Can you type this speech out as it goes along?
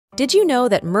Did you know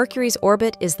that Mercury's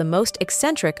orbit is the most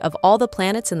eccentric of all the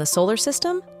planets in the solar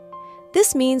system?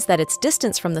 This means that its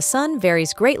distance from the Sun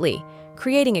varies greatly,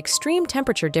 creating extreme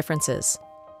temperature differences.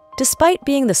 Despite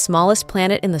being the smallest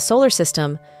planet in the solar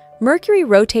system, Mercury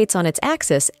rotates on its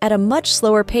axis at a much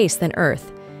slower pace than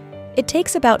Earth. It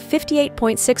takes about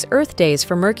 58.6 Earth days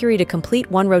for Mercury to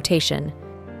complete one rotation.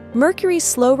 Mercury's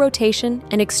slow rotation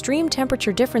and extreme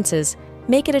temperature differences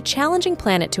make it a challenging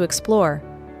planet to explore.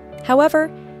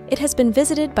 However, it has been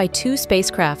visited by two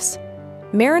spacecrafts,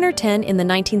 Mariner 10 in the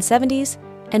 1970s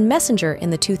and Messenger in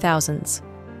the 2000s.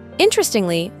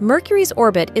 Interestingly, Mercury's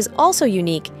orbit is also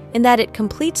unique in that it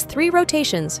completes 3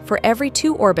 rotations for every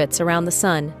 2 orbits around the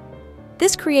Sun.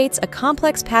 This creates a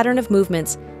complex pattern of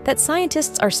movements that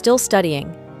scientists are still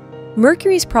studying.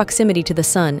 Mercury's proximity to the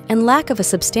Sun and lack of a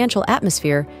substantial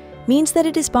atmosphere means that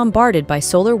it is bombarded by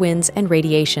solar winds and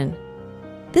radiation.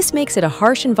 This makes it a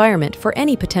harsh environment for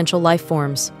any potential life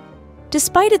forms.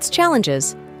 Despite its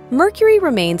challenges, Mercury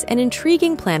remains an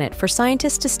intriguing planet for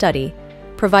scientists to study,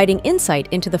 providing insight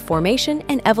into the formation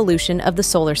and evolution of the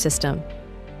solar system.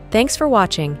 Thanks for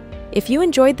watching. If you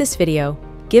enjoyed this video,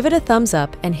 give it a thumbs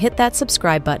up and hit that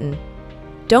subscribe button.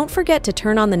 Don't forget to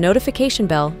turn on the notification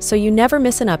bell so you never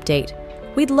miss an update.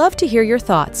 We'd love to hear your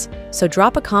thoughts, so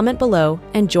drop a comment below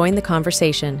and join the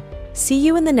conversation. See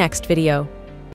you in the next video.